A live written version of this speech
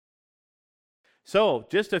So,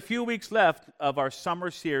 just a few weeks left of our summer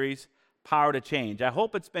series, Power to Change. I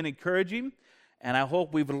hope it's been encouraging, and I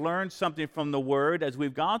hope we've learned something from the Word as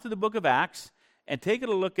we've gone through the book of Acts and taken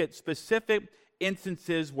a look at specific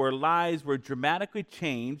instances where lives were dramatically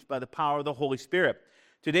changed by the power of the Holy Spirit.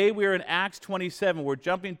 Today we are in Acts 27. We're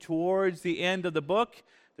jumping towards the end of the book.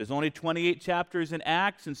 There's only 28 chapters in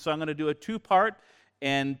Acts, and so I'm going to do a two-part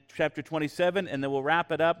in chapter 27, and then we'll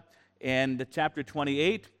wrap it up in chapter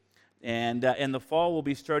 28. And in the fall, we'll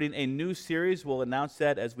be starting a new series. We'll announce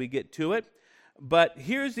that as we get to it. But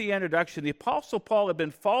here's the introduction. The Apostle Paul had been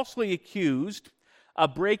falsely accused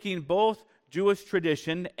of breaking both Jewish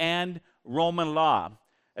tradition and Roman law.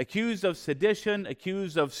 Accused of sedition,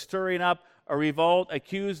 accused of stirring up a revolt,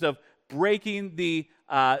 accused of breaking the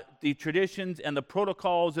traditions and the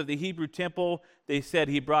protocols of the Hebrew temple. They said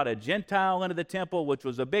he brought a Gentile into the temple, which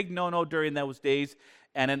was a big no-no during those days.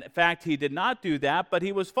 And in fact, he did not do that, but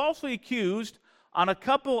he was falsely accused on a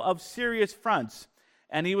couple of serious fronts.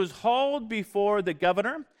 And he was hauled before the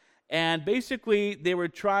governor, and basically they were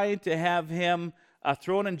trying to have him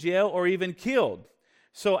thrown in jail or even killed.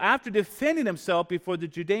 So after defending himself before the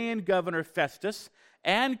Judean governor Festus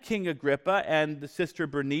and King Agrippa and the sister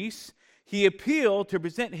Bernice, he appealed to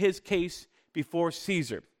present his case before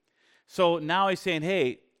Caesar. So now he's saying,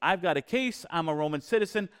 hey, I've got a case, I'm a Roman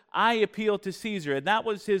citizen, I appeal to Caesar. And that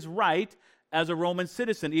was his right as a Roman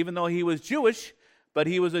citizen, even though he was Jewish, but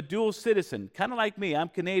he was a dual citizen. Kind of like me, I'm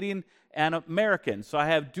Canadian and American, so I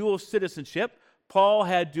have dual citizenship. Paul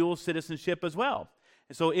had dual citizenship as well.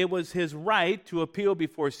 And so it was his right to appeal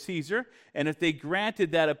before Caesar, and if they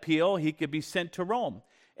granted that appeal, he could be sent to Rome.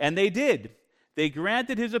 And they did. They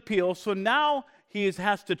granted his appeal, so now he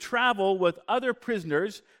has to travel with other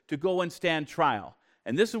prisoners to go and stand trial.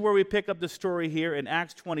 And this is where we pick up the story here in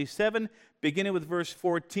Acts 27, beginning with verse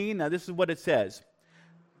 14. Now, this is what it says.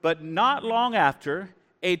 But not long after,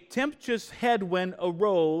 a tempestuous headwind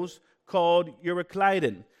arose called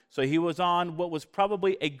Euroclydon. So he was on what was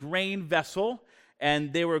probably a grain vessel,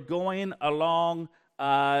 and they were going along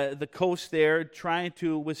the coast there trying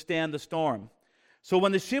to withstand the storm. So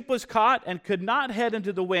when the ship was caught and could not head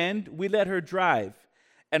into the wind, we let her drive.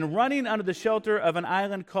 And running under the shelter of an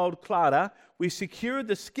island called Clauda, we secured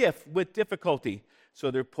the skiff with difficulty. So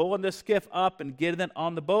they're pulling the skiff up and getting it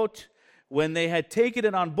on the boat. When they had taken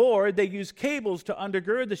it on board, they used cables to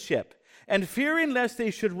undergird the ship. And fearing lest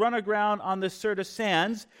they should run aground on the Syrtis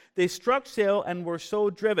sands, they struck sail and were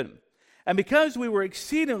so driven. And because we were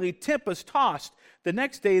exceedingly tempest-tossed, the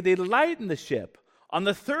next day they lightened the ship. On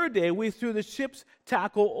the third day, we threw the ship's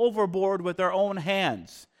tackle overboard with our own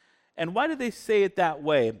hands. And why do they say it that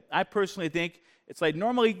way? I personally think it's like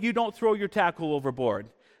normally you don't throw your tackle overboard.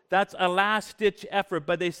 That's a last-ditch effort,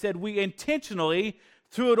 but they said we intentionally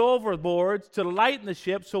threw it overboard to lighten the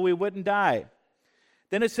ship so we wouldn't die.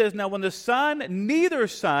 Then it says, now when the sun, neither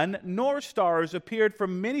sun nor stars appeared for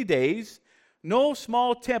many days, no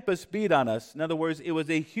small tempest beat on us. In other words, it was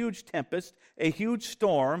a huge tempest, a huge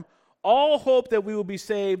storm. All hope that we would be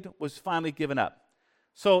saved was finally given up.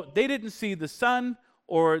 So they didn't see the sun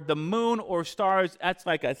or the moon or stars. That's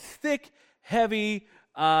like a thick, heavy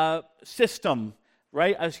system,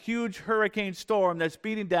 right? A huge hurricane storm that's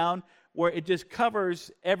beating down where it just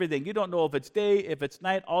covers everything. You don't know if it's day, if it's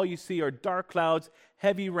night. All you see are dark clouds,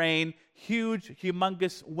 heavy rain, huge,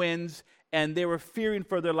 humongous winds, and they were fearing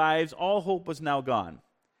for their lives. All hope was now gone.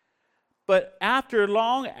 But after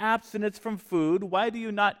long abstinence from food, why do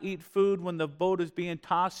you not eat food when the boat is being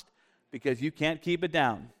tossed? Because you can't keep it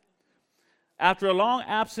down. After a long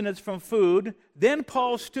abstinence from food, then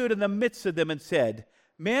Paul stood in the midst of them and said,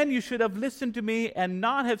 men, you should have listened to me and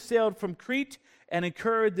not have sailed from Crete and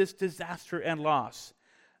incurred this disaster and loss.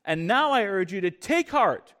 And now I urge you to take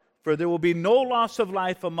heart, for there will be no loss of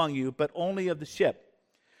life among you, but only of the ship.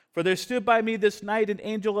 For there stood by me this night an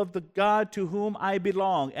angel of the God to whom I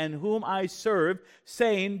belong and whom I serve,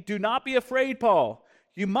 saying, do not be afraid, Paul.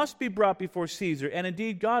 You must be brought before Caesar, and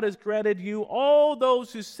indeed God has granted you all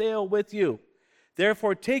those who sail with you.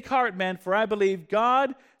 Therefore take heart, men, for I believe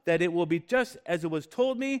God that it will be just as it was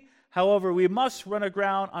told me. However, we must run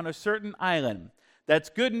aground on a certain island. That's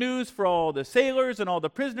good news for all the sailors and all the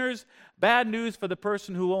prisoners, bad news for the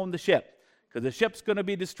person who owned the ship. Because the ship's going to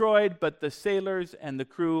be destroyed, but the sailors and the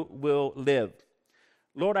crew will live.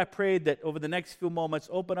 Lord, I pray that over the next few moments,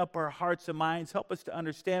 open up our hearts and minds. Help us to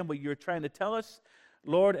understand what you're trying to tell us.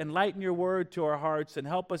 Lord, enlighten your word to our hearts and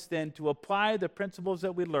help us then to apply the principles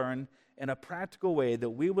that we learn in a practical way, that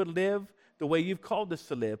we would live the way you've called us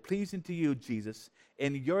to live, pleasing to you, Jesus.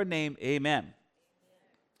 In your name, amen.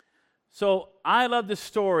 So I love the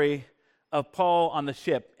story of Paul on the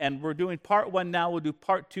ship, and we're doing part one now. We'll do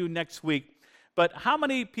part two next week. But how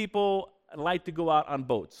many people like to go out on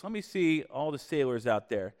boats? Let me see all the sailors out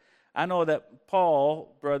there. I know that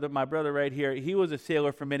Paul, my brother right here, he was a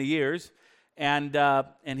sailor for many years, and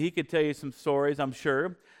he could tell you some stories, I'm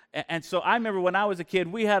sure. And so I remember when I was a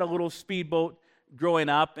kid, we had a little speedboat growing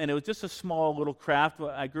up, and it was just a small little craft.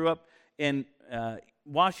 I grew up in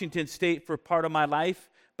Washington State for part of my life,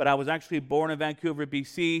 but I was actually born in Vancouver,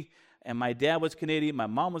 BC, and my dad was Canadian, my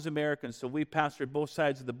mom was American, so we pastored both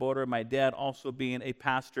sides of the border, my dad also being a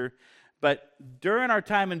pastor. But during our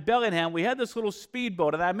time in Bellingham, we had this little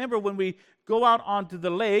speedboat, and I remember when we go out onto the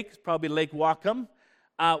lake, probably Lake Whatcom,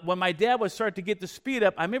 when my dad would start to get the speed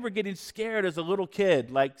up, I remember getting scared as a little kid,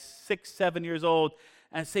 like 6, 7 years old,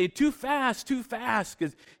 and say, too fast,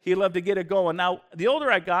 because he loved to get it going. Now, the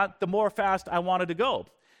older I got, the more fast I wanted to go.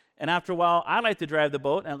 And after a while, I like to drive the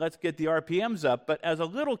boat, and let's get the RPMs up. But as a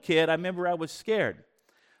little kid, I remember I was scared.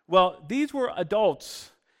 Well, these were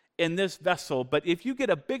adults in this vessel, but if you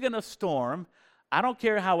get a big enough storm, I don't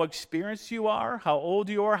care how experienced you are, how old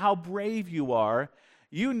you are, how brave you are,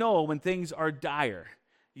 you know when things are dire.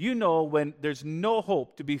 You know when there's no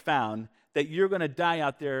hope to be found that you're going to die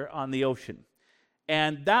out there on the ocean.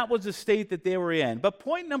 And that was the state that they were in. But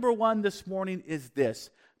point number 1 this morning is this: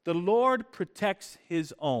 the Lord protects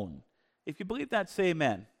his own. If you believe that, say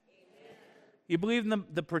amen. Amen. You believe in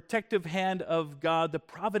the protective hand of God, the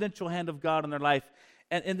providential hand of God in their life.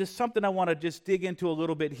 And there's something I want to just dig into a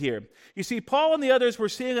little bit here. You see, Paul and the others were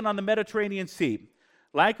sailing on the Mediterranean Sea,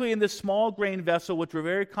 likely in this small grain vessel, which were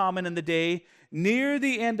very common in the day, near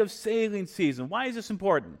the end of sailing season. Why is this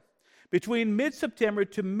important? Between mid-September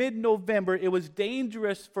to mid-November, it was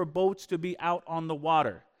dangerous for boats to be out on the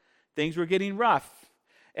water. Things were getting rough.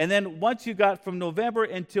 And then once you got from November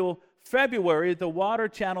until February, the water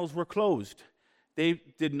channels were closed. They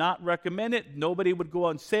did not recommend it. Nobody would go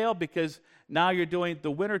on sail because now you're doing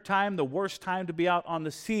the winter time, the worst time to be out on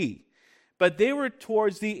the sea. But they were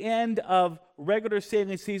towards the end of regular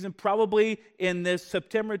sailing season, probably in this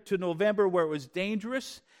September to November where it was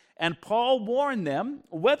dangerous. And Paul warned them,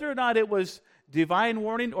 whether or not it was divine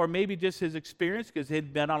warning or maybe just his experience, because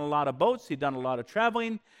he'd been on a lot of boats, he'd done a lot of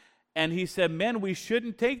traveling. And he said, men, we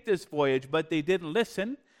shouldn't take this voyage, but they didn't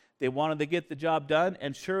listen. They wanted to get the job done,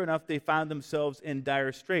 and sure enough, they found themselves in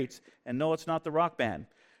dire straits. And no, it's not the rock band.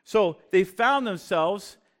 So they found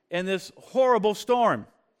themselves in this horrible storm.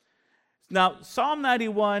 Now, Psalm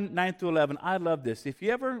 91, 9 through 11, I love this. If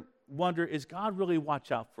you ever wonder, is God really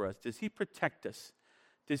watch out for us? Does he protect us?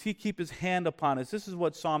 Does he keep his hand upon us? This is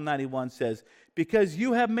what Psalm 91 says. Because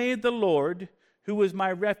you have made the Lord, who is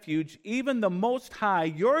my refuge, even the Most High,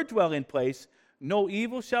 your dwelling place, no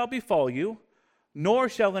evil shall befall you, nor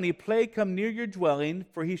shall any plague come near your dwelling,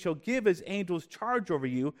 for he shall give his angels charge over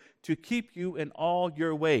you to keep you in all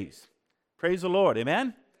your ways. Praise the Lord.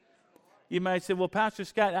 Amen? You might say, well, Pastor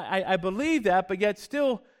Scott, I believe that, but yet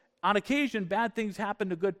still, on occasion, bad things happen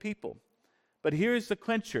to good people. But here's the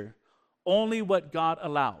clincher. Only what God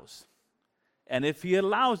allows. And if he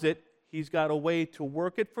allows it, he's got a way to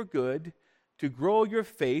work it for good, to grow your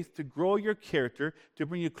faith, to grow your character, to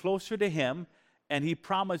bring you closer to him. And he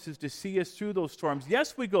promises to see us through those storms.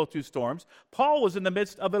 Yes, we go through storms. Paul was in the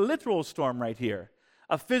midst of a literal storm right here,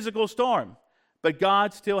 a physical storm. But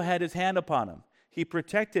God still had his hand upon him. He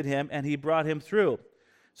protected him, and he brought him through.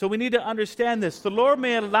 So we need to understand this. The Lord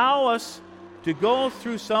may allow us to go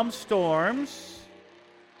through some storms.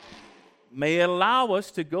 May allow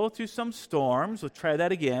us to go through some storms. We'll try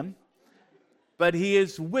that again. But he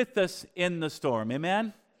is with us in the storm.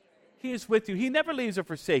 Amen? He is with you. He never leaves or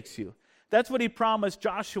forsakes you. That's what he promised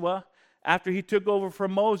Joshua after he took over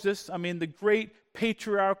from Moses. I mean, the great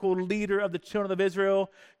patriarchal leader of the children of Israel.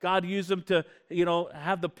 God used him to,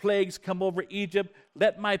 have the plagues come over Egypt.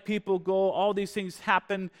 Let my people go. All these things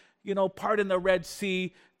happen. Pardon the Red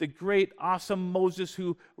Sea. The great, awesome Moses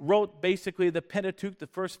who wrote basically the Pentateuch, the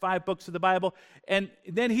first 5 books of the Bible. And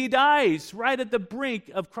then he dies right at the brink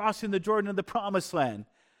of crossing the Jordan in the Promised Land.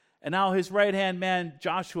 And now his right-hand man,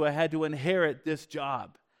 Joshua, had to inherit this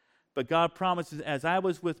job. But God promises, as I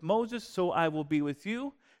was with Moses, so I will be with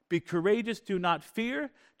you. Be courageous, do not fear.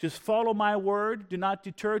 Just follow my word. Do not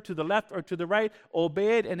deter to the left or to the right.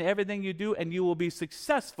 Obey it in everything you do, and you will be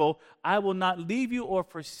successful. I will not leave you or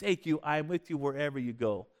forsake you. I am with you wherever you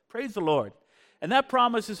go. Praise the Lord. And that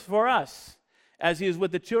promise is for us. As he is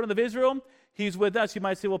with the children of Israel, he's with us. You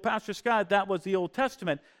might say, well, Pastor Scott, that was the Old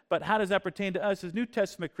Testament. But how does that pertain to us as New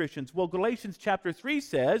Testament Christians? Well, Galatians chapter 3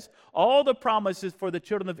 says, all the promises for the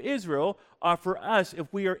children of Israel are for us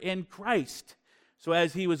if we are in Christ. So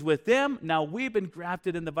as he was with them, now we've been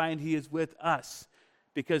grafted in the vine, he is with us.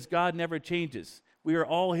 Because God never changes. We are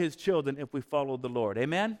all his children if we follow the Lord.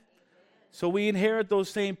 Amen? So we inherit those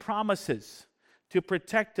same promises to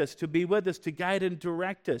protect us, to be with us, to guide and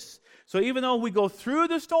direct us. So even though we go through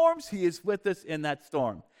the storms, he is with us in that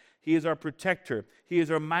storm. He is our protector. He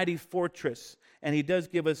is our mighty fortress. And he does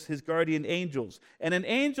give us his guardian angels. And an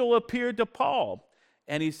angel appeared to Paul.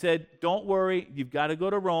 And he said, don't worry, you've got to go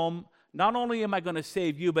to Rome. Not only am I going to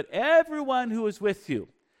save you, but everyone who is with you.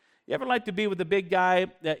 You ever like to be with a big guy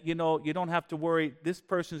that, you don't have to worry, this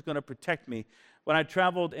person is going to protect me? When I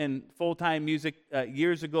traveled in full-time music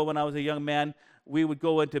years ago when I was a young man, we would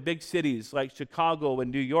go into big cities like Chicago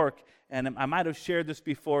and New York. And I might have shared this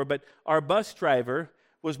before, but our bus driver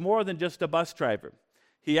was more than just a bus driver.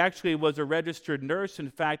 He actually was a registered nurse.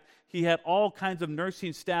 In fact, he had all kinds of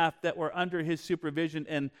nursing staff that were under his supervision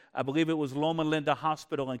in, I believe it was Loma Linda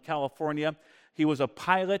Hospital in California. He was a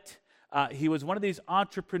pilot. He was one of these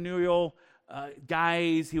entrepreneurial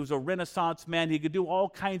guys. He was a Renaissance man. He could do all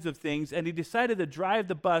kinds of things. And he decided to drive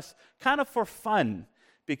the bus kind of for fun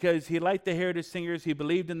because he liked the Heritage Singers. He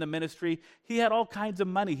believed in the ministry. He had all kinds of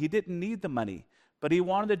money. He didn't need the money, but he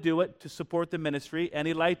wanted to do it to support the ministry, and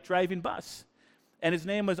he liked driving bus. And his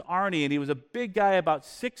name was Arnie, and he was a big guy, about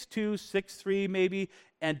 6'2", 6'3", maybe,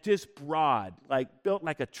 and just broad, like built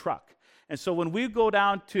like a truck. And so when we go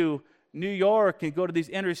down to New York and go to these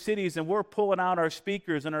inner cities and we're pulling out our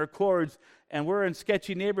speakers and our cords and we're in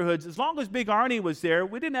sketchy neighborhoods, as long as Big Arnie was there,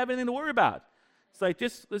 we didn't have anything to worry about. It's like,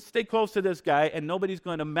 just let's stay close to this guy and nobody's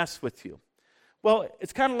going to mess with you. Well,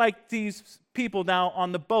 it's kind of like these people now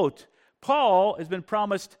on the boat. Paul has been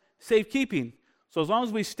promised safekeeping. So as long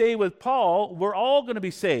as we stay with Paul, we're all going to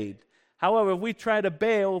be saved. However, if we try to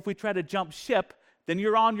bail, if we try to jump ship, then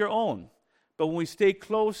you're on your own. But when we stay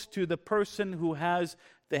close to the person who has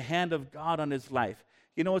the hand of God on his life,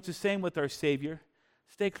 it's the same with our Savior.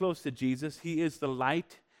 Stay close to Jesus. He is the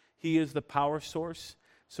light. He is the power source.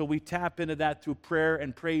 So we tap into that through prayer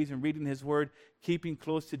and praise and reading his word, keeping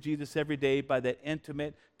close to Jesus every day by that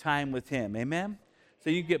intimate time with him. Amen? So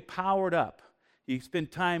you get powered up. You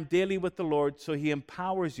spend time daily with the Lord, so he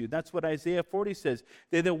empowers you. That's what Isaiah 40 says.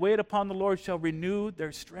 They that wait upon the Lord shall renew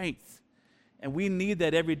their strength. And we need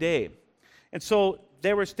that every day. And so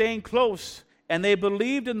they were staying close, and they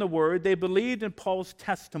believed in the word. They believed in Paul's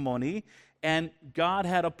testimony, and God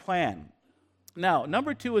had a plan. Now,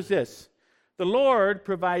 number 2 is this. The Lord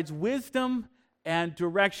provides wisdom and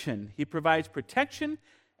direction. He provides protection,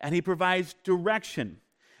 and he provides direction.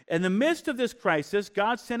 In the midst of this crisis,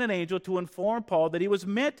 God sent an angel to inform Paul that he was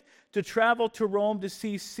meant to travel to Rome to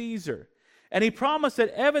see Caesar. And he promised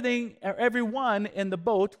that everyone in the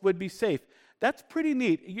boat would be safe. That's pretty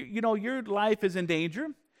neat. Your life is in danger.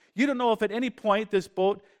 You don't know if at any point this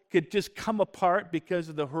boat could just come apart because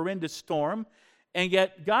of the horrendous storm. And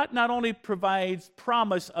yet God not only provides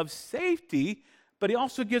promise of safety, but he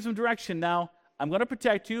also gives them direction. Now, I'm going to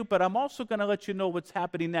protect you, but I'm also going to let you know what's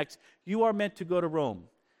happening next. You are meant to go to Rome.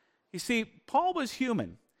 You see, Paul was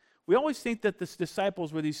human. We always think that the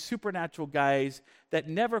disciples were these supernatural guys that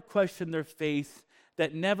never questioned their faith,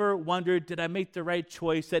 that never wondered, did I make the right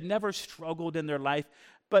choice, that never struggled in their life.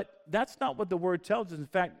 But that's not what the word tells us. In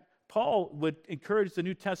fact, Paul would encourage the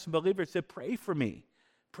New Testament believers to say, pray for me.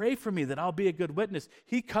 Pray for me that I'll be a good witness.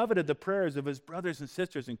 He coveted the prayers of his brothers and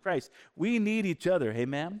sisters in Christ. We need each other,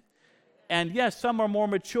 amen? And yes, some are more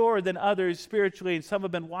mature than others spiritually, and some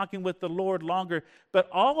have been walking with the Lord longer. But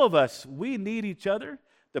all of us, we need each other,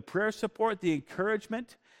 the prayer support, the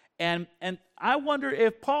encouragement. And I wonder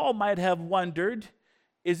if Paul might have wondered,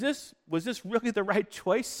 was this really the right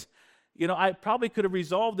choice? I probably could have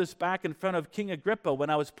resolved this back in front of King Agrippa when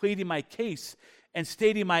I was pleading my case and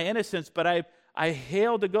stating my innocence, but I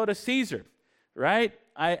hailed to go to Caesar, right?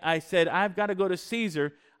 I said, I've got to go to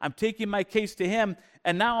Caesar. I'm taking my case to him,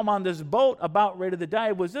 and now I'm on this boat about ready to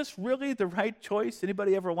die. Was this really the right choice?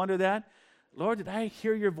 Anybody ever wonder that? Lord, did I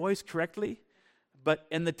hear your voice correctly? But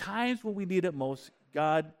in the times when we need it most,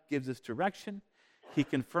 God gives us direction. He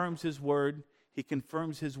confirms his word. He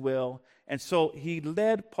confirms his will. And so he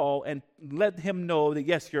led Paul and let him know that,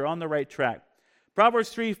 yes, you're on the right track. Proverbs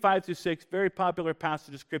 3, 5-6, very popular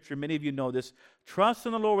passage of Scripture. Many of you know this. Trust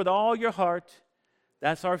in the Lord with all your heart.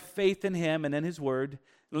 That's our faith in him and in his word.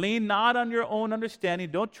 Lean not on your own understanding.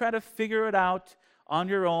 Don't try to figure it out on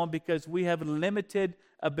your own because we have limited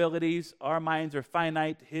abilities. Our minds are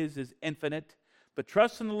finite. His is infinite. But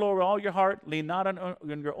trust in the Lord with all your heart. Lean not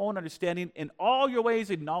on your own understanding. In all your ways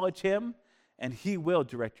acknowledge him, and he will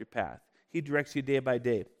direct your path. He directs you day by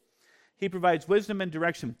day. He provides wisdom and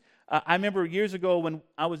direction. I remember years ago when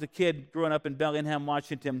I was a kid growing up in Bellingham,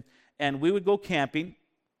 Washington, and we would go camping,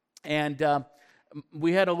 and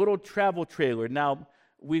we had a little travel trailer. Now,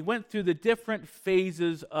 we went through the different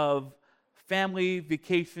phases of family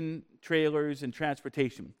vacation trailers and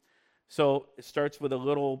transportation. So it starts with a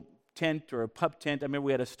little tent or a pup tent. I remember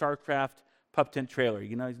we had a StarCraft pup tent trailer.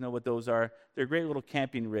 You guys know what those are. They're a great little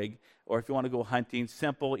camping rig, or if you want to go hunting,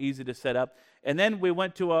 simple, easy to set up. And then we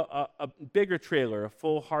went to a bigger trailer, a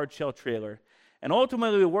full hard shell trailer. And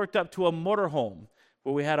ultimately we worked up to a motorhome,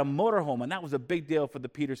 where we had a motorhome, and that was a big deal for the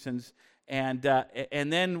Petersons. And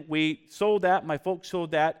then we sold that, my folks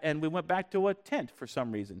sold that, and we went back to a tent for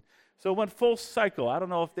some reason. So it went full cycle. I don't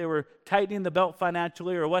know if they were tightening the belt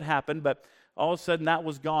financially or what happened, but all of a sudden that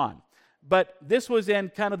was gone. But this was in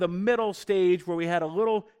kind of the middle stage where we had a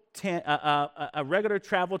little tent, a regular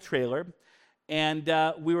travel trailer, and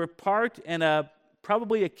we were parked in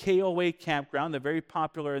probably a KOA campground. They're very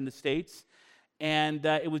popular in the States. And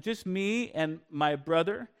it was just me and my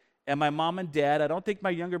brother and my mom and dad. I don't think my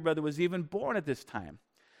younger brother was even born at this time.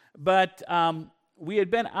 But we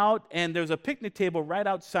had been out, and there was a picnic table right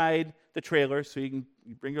outside the trailer, so you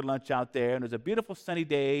bring your lunch out there. And it was a beautiful sunny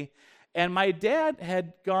day. And my dad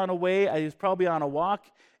had gone away. He was probably on a walk,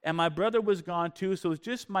 and my brother was gone too. So it was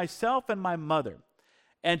just myself and my mother.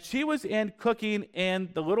 And she was in cooking in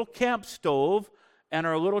the little camp stove and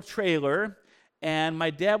our little trailer. And my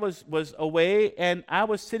dad was away, and I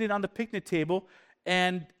was sitting on the picnic table,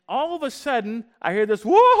 and all of a sudden, I hear this,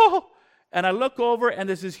 whoa! And I look over, and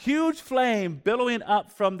there's this huge flame billowing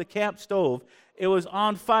up from the camp stove. It was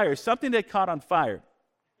on fire, something that caught on fire.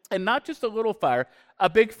 And not just a little fire, a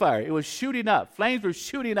big fire. It was shooting up. Flames were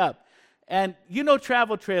shooting up. And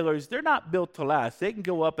travel trailers, they're not built to last. They can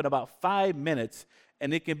go up in about 5 minutes,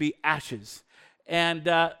 and it can be ashes. And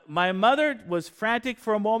my mother was frantic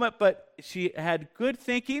for a moment, but she had good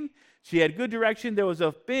thinking. She had good direction. There was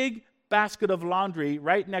a big basket of laundry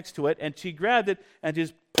right next to it, and she grabbed it and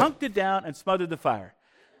just punked it down and smothered the fire.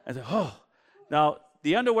 I said, oh. Now,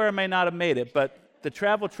 the underwear may not have made it, but the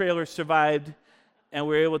travel trailer survived, and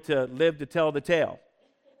we were able to live to tell the tale.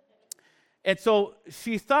 And so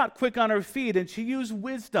she thought quick on her feet, and she used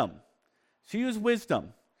wisdom. She used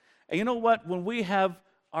wisdom. And you know what? When we have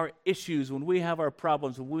our issues, when we have our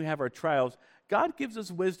problems, when we have our trials, God gives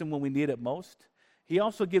us wisdom when we need it most. He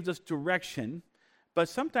also gives us direction, but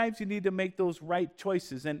sometimes you need to make those right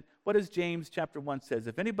choices. And what does James chapter 1 says?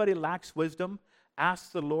 If anybody lacks wisdom,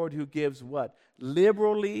 ask the Lord who gives what?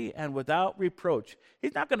 Liberally and without reproach.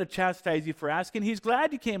 He's not going to chastise you for asking. He's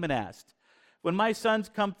glad you came and asked. When my sons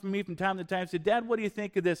come to me from time to time and say, Dad, what do you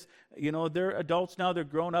think of this? They're adults now. They're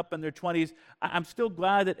grown up in their 20s. I'm still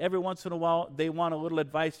glad that every once in a while they want a little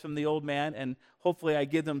advice from the old man, and hopefully I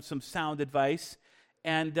give them some sound advice.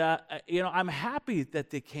 And, I'm happy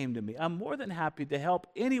that they came to me. I'm more than happy to help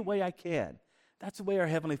any way I can. That's the way our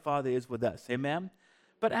Heavenly Father is with us. Amen?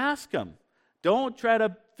 But ask Him. Don't try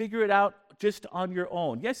to figure it out just on your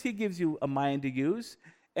own. Yes, He gives you a mind to use,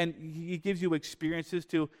 and He gives you experiences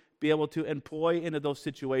to be able to employ into those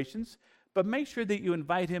situations, but make sure that you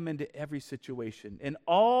invite Him into every situation. In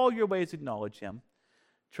all your ways, acknowledge Him.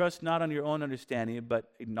 Trust not on your own understanding,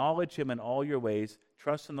 but acknowledge Him in all your ways.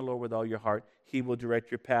 Trust in the Lord with all your heart. He will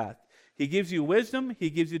direct your path. He gives you wisdom.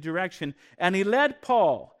 He gives you direction. And He led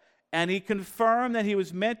Paul, and He confirmed that he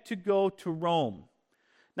was meant to go to Rome.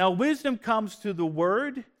 Now, wisdom comes through the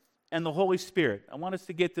Word and the Holy Spirit. I want us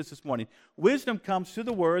to get this morning. Wisdom comes through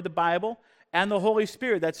the Word, the Bible, and the Holy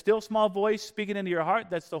Spirit. That still small voice speaking into your heart,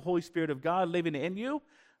 that's the Holy Spirit of God living in you,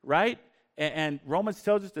 right? And Romans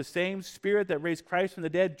tells us the same Spirit that raised Christ from the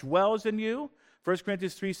dead dwells in you. 1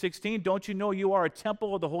 Corinthians 3:16, don't you know you are a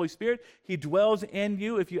temple of the Holy Spirit? He dwells in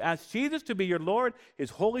you. If you ask Jesus to be your Lord, His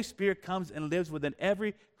Holy Spirit comes and lives within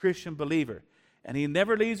every Christian believer. And He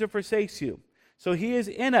never leaves or forsakes you. So He is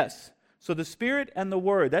in us. So the Spirit and the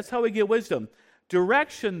Word, that's how we get wisdom.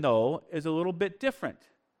 Direction, though, is a little bit different.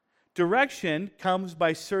 Direction comes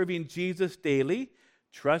by serving Jesus daily,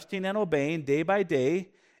 trusting and obeying day by day,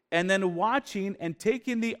 and then watching and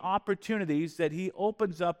taking the opportunities that He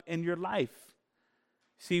opens up in your life.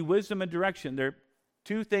 See, wisdom and direction, they're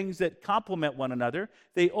two things that complement one another.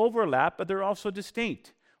 They overlap, but they're also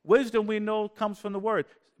distinct. Wisdom, we know, comes from the Word.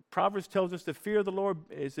 Proverbs tells us the fear of the Lord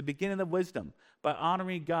is the beginning of wisdom, by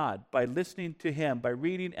honoring God, by listening to Him, by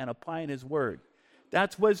reading and applying His Word.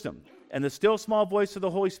 That's wisdom. And the still small voice of the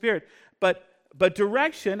Holy Spirit. But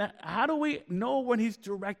direction, how do we know when He's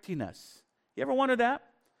directing us? You ever wonder that?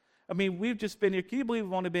 I mean, we've just been here. Can you believe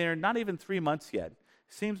we've only been here not even 3 months yet?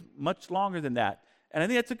 Seems much longer than that. And I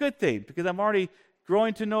think that's a good thing, because I'm already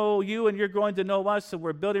growing to know you and you're growing to know us, and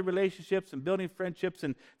we're building relationships and building friendships,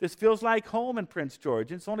 and this feels like home in Prince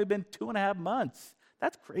George. It's only been 2.5 months.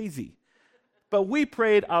 That's crazy. But we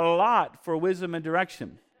prayed a lot for wisdom and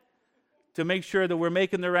direction to make sure that we're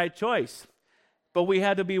making the right choice. But we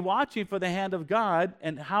had to be watching for the hand of God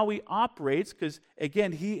and how he operates, because,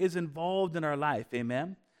 again, he is involved in our life.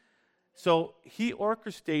 Amen? So he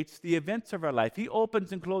orchestrates the events of our life. He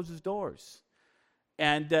opens and closes doors.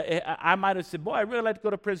 And I might have said, boy, I'd really like to go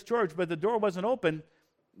to Prince George, but the door wasn't open.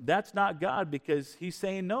 That's not God, because he's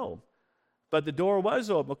saying no. But the door was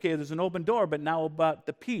open. Okay, there's an open door, but now about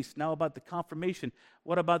the peace, now about the confirmation.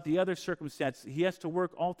 What about the other circumstance? He has to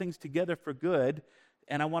work all things together for good,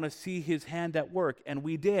 and I want to see his hand at work. And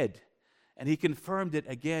we did. And he confirmed it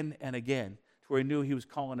again and again, to where he knew he was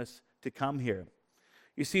calling us to come here.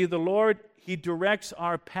 You see, the Lord, he directs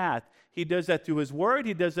our path. He does that through his word.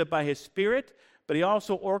 He does that by his Spirit. But he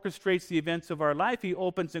also orchestrates the events of our life. He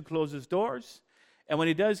opens and closes doors. And when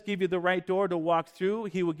he does give you the right door to walk through,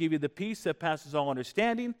 he will give you the peace that passes all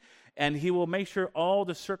understanding. And he will make sure all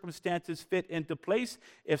the circumstances fit into place.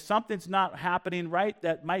 If something's not happening right,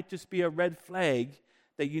 that might just be a red flag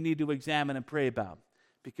that you need to examine and pray about.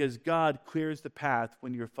 Because God clears the path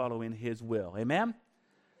when you're following his will. Amen?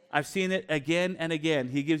 I've seen it again and again.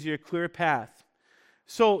 He gives you a clear path.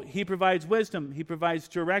 So he provides wisdom. He provides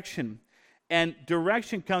direction. And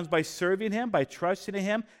direction comes by serving him, by trusting in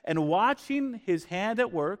him, and watching his hand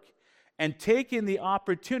at work, and taking the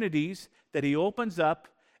opportunities that he opens up,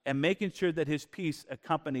 and making sure that his peace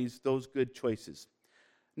accompanies those good choices.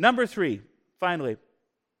 Number 3, finally,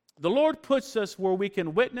 the Lord puts us where we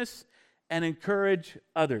can witness and encourage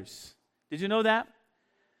others. Did you know that?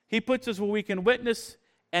 He puts us where we can witness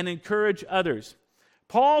and encourage others.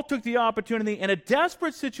 Paul took the opportunity in a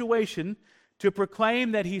desperate situation to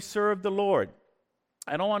proclaim that he served the Lord.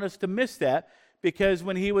 I don't want us to miss that, because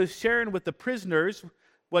when he was sharing with the prisoners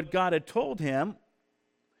what God had told him,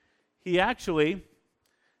 he actually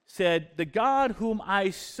said, "The God whom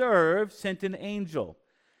I serve sent an angel."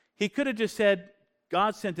 He could have just said,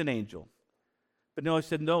 "God sent an angel." But no, he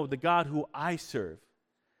said, "No, the God who I serve,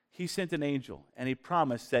 he sent an angel," and he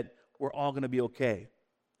promised that we're all going to be okay.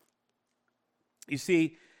 You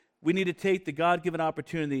see, we need to take the God-given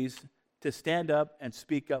opportunities to stand up and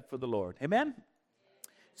speak up for the Lord. Amen?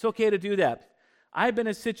 It's okay to do that. I've been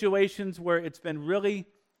in situations where it's been really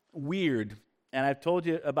weird, and I've told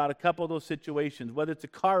you about a couple of those situations, whether it's a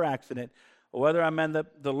car accident or whether I'm in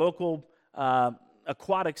the local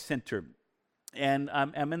aquatic center, and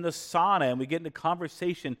I'm in the sauna, and we get into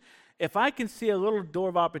conversation. If I can see a little door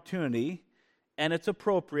of opportunity and it's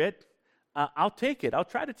appropriate, I'll take it. I'll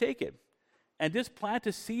try to take it and just plant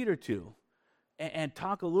a seed or two and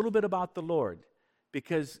talk a little bit about the Lord,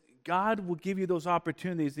 because God will give you those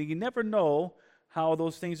opportunities, and you never know how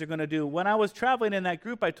those things are going to do. When I was traveling in that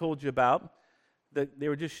group I told you about, they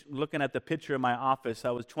were just looking at the picture in my office. I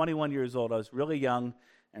was 21 years old. I was really young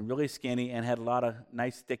and really skinny and had a lot of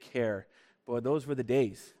nice thick hair. Boy, those were the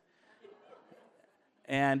days.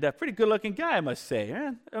 And a pretty good-looking guy, I must say.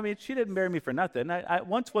 I mean, she didn't marry me for nothing. I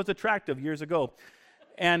once was attractive years ago.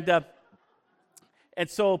 And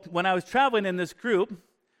so when I was traveling in this group,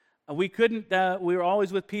 we were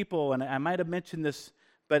always with people, and I might have mentioned this,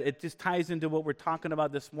 but it just ties into what we're talking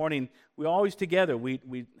about this morning. We're always together.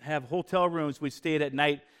 We have hotel rooms. We stayed at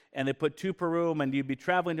night, and they put 2 per room, and you'd be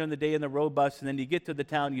traveling during the day in the road bus, and then you get to the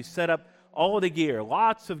town, you set up all of the gear,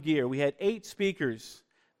 lots of gear. We had 8 speakers.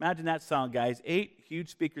 Imagine that sound, guys. 8 huge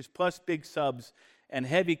speakers plus big subs and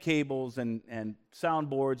heavy cables and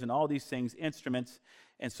soundboards and all these things, instruments.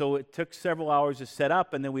 And so it took several hours to set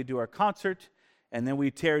up, and then we do our concert, and then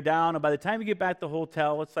we tear down. And by the time you get back to the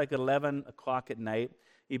hotel, it's like 11 o'clock at night.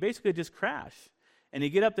 You basically just crash. And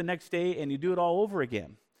you get up the next day, and you do it all over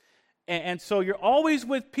again. And so you're always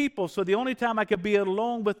with people. So the only time I could be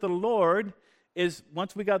alone with the Lord is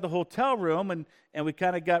once we got the hotel room, and we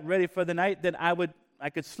kind of got ready for the night, then I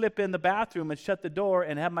could slip in the bathroom and shut the door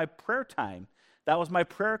and have my prayer time. That was my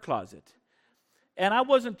prayer closet. And I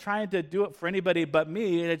wasn't trying to do it for anybody but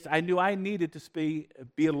me. I knew I needed to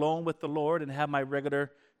be alone with the Lord and have my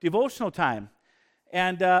regular devotional time.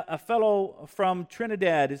 And a fellow from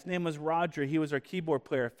Trinidad, his name was Roger. He was our keyboard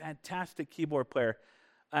player, fantastic keyboard player.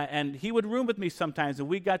 And he would room with me sometimes, and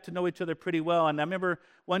we got to know each other pretty well. And I remember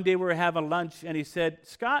one day we were having lunch, and he said,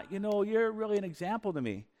 "Scott, you're really an example to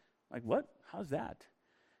me." I'm like, "What? How's that?"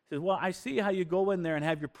 He says, "Well, I see how you go in there and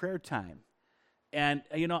have your prayer time. And,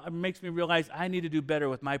 it makes me realize I need to do better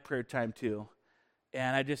with my prayer time too.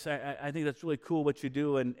 And I think that's really cool what you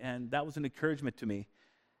do, and that was an encouragement to me.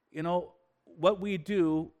 What we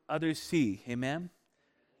do, others see, amen?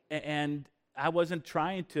 And I wasn't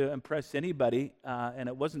trying to impress anybody, and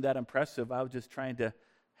it wasn't that impressive. I was just trying to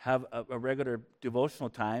have a regular devotional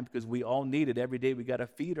time, because we all need it. Every day we got to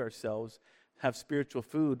feed ourselves, have spiritual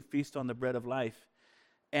food, feast on the bread of life.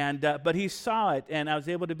 But he saw it, and I was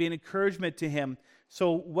able to be an encouragement to him.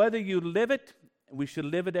 So whether you live it, we should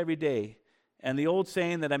live it every day. And the old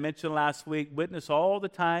saying that I mentioned last week, witness all the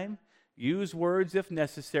time, use words if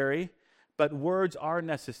necessary, but words are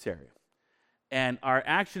necessary. And our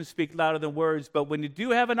actions speak louder than words, but when you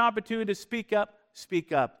do have an opportunity to speak up,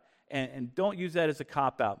 speak up. And don't use that as a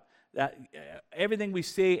cop-out. That everything we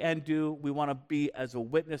say and do, we want to be as a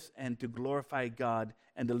witness and to glorify God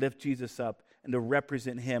and to lift Jesus up and to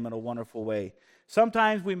represent him in a wonderful way.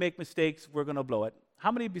 Sometimes we make mistakes, we're going to blow it.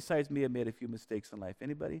 How many besides me have made a few mistakes in life?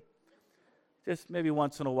 Anybody? Just maybe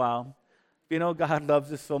once in a while. You know, God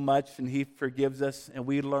loves us so much and he forgives us, and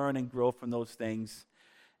we learn and grow from those things.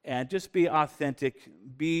 And just be authentic,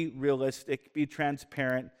 be realistic, be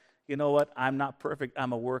transparent. You know what? I'm not perfect.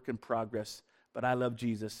 I'm a work in progress, but I love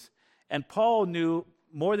Jesus. And Paul knew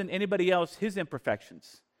more than anybody else his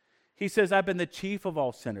imperfections. He says, I've been the chief of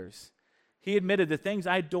all sinners. He admitted the things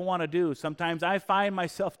I don't want to do, sometimes I find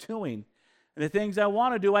myself doing. And the things I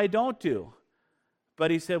want to do, I don't do. But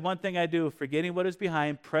he said, one thing I do, forgetting what is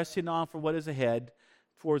behind, pressing on for what is ahead,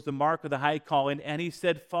 towards the mark of the high calling. And he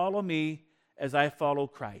said, follow me as I follow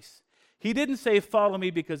Christ. He didn't say, follow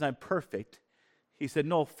me because I'm perfect. He said,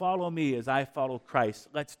 no, follow me as I follow Christ.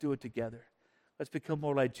 Let's do it together. Let's become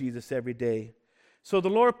more like Jesus every day. So the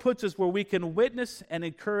Lord puts us where we can witness and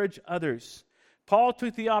encourage others. Paul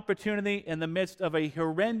took the opportunity in the midst of a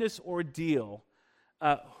horrendous ordeal,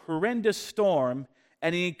 a horrendous storm,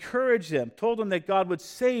 and he encouraged them, told them that God would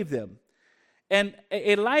save them. And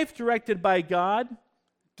a life directed by God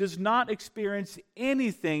does not experience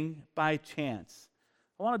anything by chance.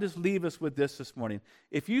 I want to just leave us with this morning.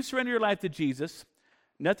 If you surrender your life to Jesus,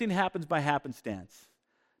 nothing happens by happenstance.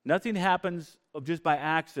 Nothing happens just by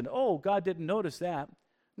accident. Oh, God didn't notice that.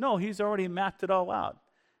 No, he's already mapped it all out.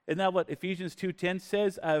 Isn't that what Ephesians 2:10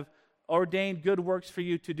 says? I've ordained good works for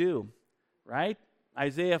you to do, right?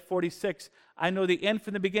 Isaiah 46, I know the end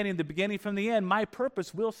from the beginning from the end. My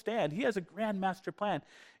purpose will stand. He has a grand master plan.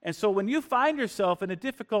 And so when you find yourself in a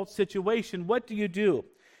difficult situation, what do? You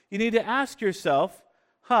need to ask yourself,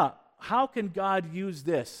 how can God use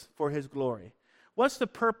this for his glory? What's the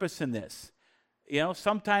purpose in this? You know,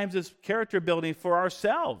 sometimes it's character building for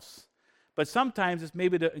ourselves, but sometimes it's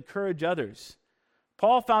maybe to encourage others.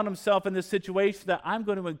 Paul found himself in this situation that I'm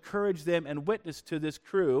going to encourage them and witness to this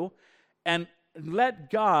crew and let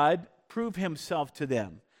God prove himself to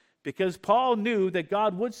them. Because Paul knew that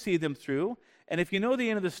God would see them through. And if you know the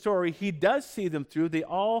end of the story, he does see them through. They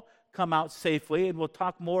all come out safely, and we'll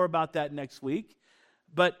talk more about that next week.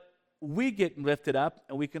 But we get lifted up,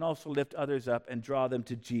 and we can also lift others up and draw them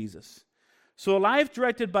to Jesus. So a life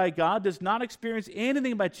directed by God does not experience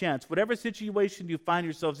anything by chance. Whatever situation you find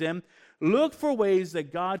yourselves in, look for ways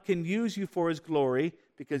that God can use you for his glory,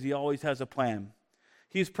 because he always has a plan.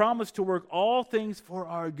 He's promised to work all things for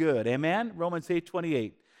our good. Amen? Romans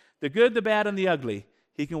 8:28. The good, the bad, and the ugly.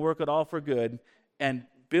 He can work it all for good. And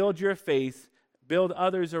build your faith, build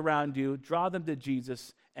others around you, draw them to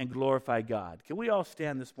Jesus, and glorify God. Can we all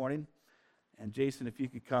stand this morning? And Jason, if you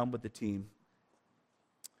could come with the team.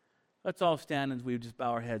 Let's all stand as we just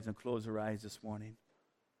bow our heads and close our eyes this morning.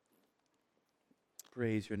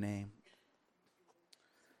 Praise your name.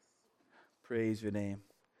 Praise your name.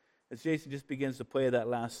 As Jason just begins to play that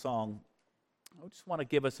last song, I just want to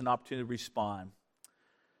give us an opportunity to respond.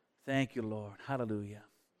 Thank you, Lord. Hallelujah.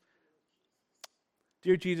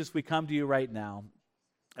 Dear Jesus, we come to you right now,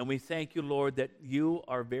 and we thank you, Lord, that you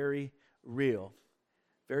are very real,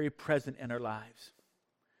 very present in our lives.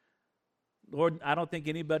 Lord, I don't think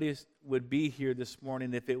anybody would be here this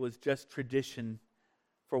morning if it was just tradition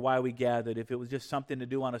for why we gathered, if it was just something to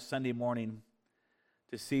do on a Sunday morning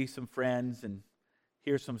to see some friends and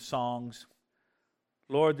hear some songs.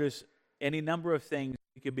 Lord, there's any number of things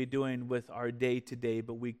we could be doing with our day today,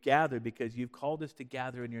 but we gather because you've called us to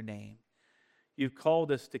gather in your name. You've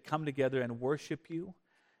called us to come together and worship you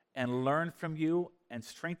and learn from you and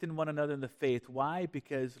strengthen one another in the faith. Why?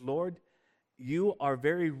 Because, Lord, you are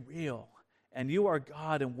very real, and you are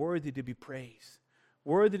God and worthy to be praised,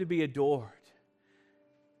 worthy to be adored.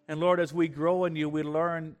 And Lord, as we grow in you, we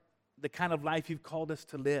learn the kind of life you've called us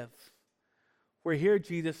to live. We're here,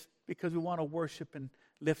 Jesus, because we want to worship and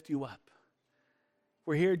lift you up.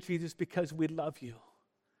 We're here, Jesus, because we love you,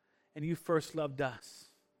 and you first loved us.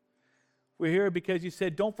 We're here because you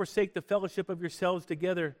said, don't forsake the fellowship of yourselves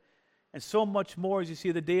together, and so much more as you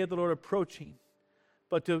see the day of the Lord approaching,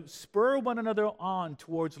 but to spur one another on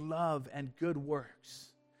towards love and good works.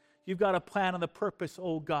 You've got a plan and a purpose,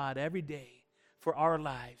 oh God, every day for our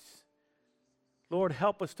lives. Lord,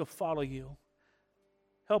 help us to follow you.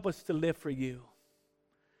 Help us to live for you.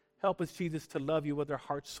 Help us, Jesus, to love you with our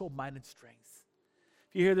heart, soul, mind, and strength.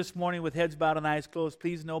 If you're here this morning with heads bowed and eyes closed,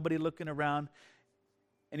 please nobody looking around,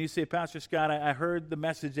 and you say, Pastor Scott, I heard the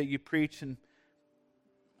message that you preach, and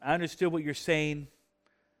I understood what you're saying,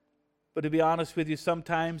 but to be honest with you,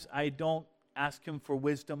 sometimes I don't ask him for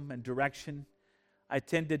wisdom and direction. I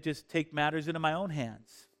tend to just take matters into my own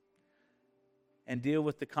hands and deal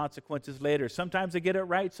with the consequences later. Sometimes I get it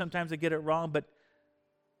right, sometimes I get it wrong, but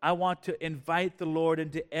I want to invite the Lord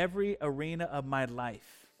into every arena of my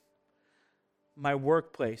life, my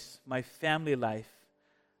workplace, my family life,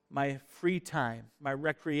 my free time, my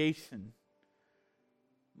recreation,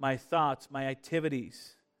 my thoughts, my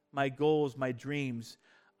activities, my goals, my dreams.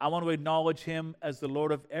 I want to acknowledge him as the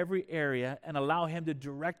Lord of every area and allow him to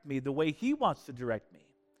direct me the way he wants to direct me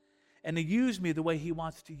and to use me the way he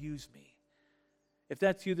wants to use me. If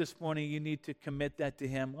that's you this morning, you need to commit that to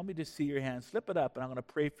him. Let me just see your hand. Slip it up, and I'm going to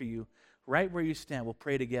pray for you right where you stand. We'll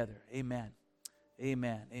pray together. Amen.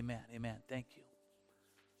 Amen. Amen. Amen. Thank you.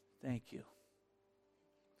 Thank you.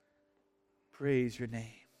 Praise your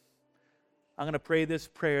name. I'm going to pray this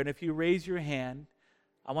prayer, and if you raise your hand,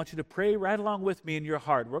 I want you to pray right along with me in your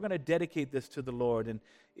heart. We're going to dedicate this to the Lord, and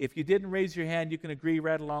if you didn't raise your hand, you can agree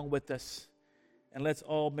right along with us, and let's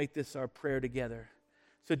all make this our prayer together.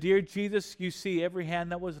 So, dear Jesus, you see every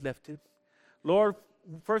hand that was lifted. Lord,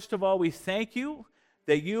 first of all, we thank you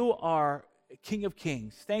that you are King of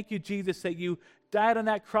Kings. Thank you, Jesus, that you died on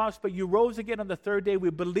that cross, but you rose again on the third day.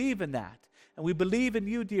 We believe in that. And we believe in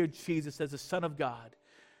you, dear Jesus, as the Son of God,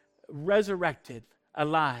 resurrected,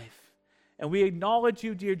 alive. And we acknowledge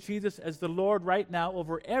you, dear Jesus, as the Lord right now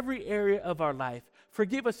over every area of our life.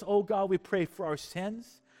 Forgive us, oh God, we pray for our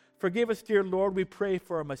sins. Forgive us, dear Lord, we pray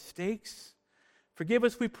for our mistakes. Forgive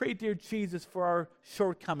us, we pray, dear Jesus, for our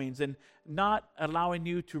shortcomings and not allowing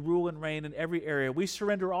you to rule and reign in every area. We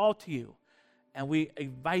surrender all to you, and we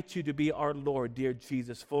invite you to be our Lord, dear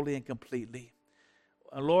Jesus, fully and completely.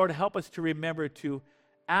 Lord, help us to remember to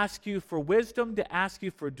ask you for wisdom, to ask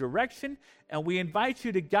you for direction, and we invite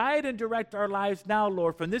you to guide and direct our lives now,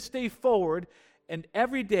 Lord, from this day forward, and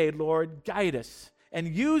every day, Lord, guide us and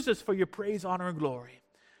use us for your praise, honor, and glory.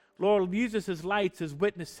 Lord, use us as lights, as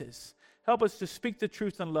witnesses. Help us to speak the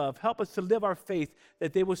truth in love. Help us to live our faith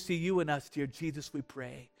that they will see you in us, dear Jesus, we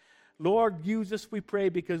pray. Lord, use us, we pray,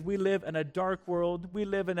 because we live in a dark world. We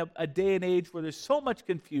live in a day and age where there's so much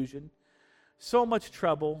confusion, so much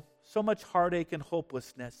trouble, so much heartache and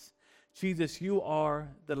hopelessness. Jesus, you are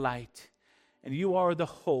the light, and you are the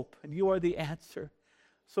hope, and you are the answer.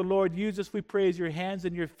 So, Lord, use us, we pray, as your hands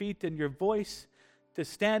and your feet and your voice to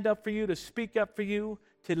stand up for you, to speak up for you,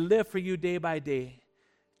 to live for you day by day.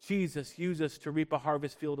 Jesus, use us to reap a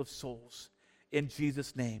harvest field of souls. In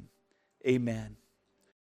Jesus' name, amen.